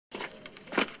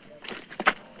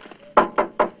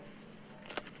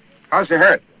How's the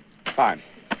hurt? Fine.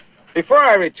 Before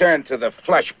I return to the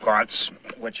flesh parts,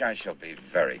 which I shall be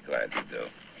very glad to do,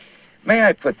 may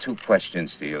I put 2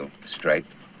 questions to you, straight?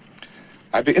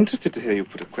 I'd be interested to hear you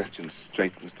put a question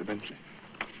straight, Mr. Bentley.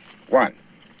 1.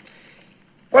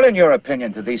 What, in your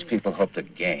opinion, do these people hope to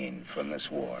gain from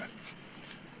this war?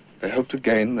 They hope to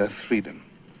gain their freedom.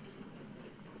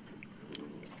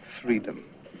 Freedom.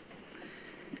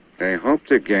 They hope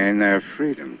to gain their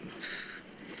freedom.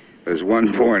 There's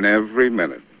one born every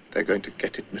minute. They're going to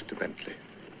get it, Mr. Bentley.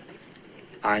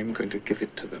 I'm going to give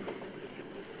it to them.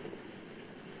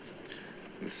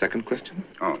 And the second question?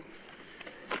 Oh.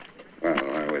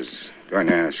 Well, I was going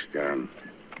to ask,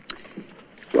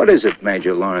 what is it,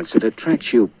 Major Lawrence, that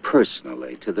attracts you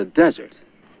personally to the desert?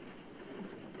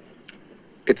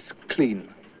 It's clean.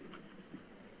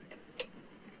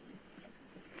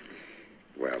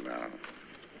 Well,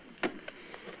 now,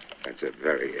 that's a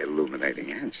very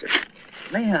illuminating answer.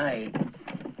 May I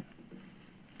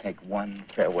take one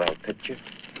farewell picture?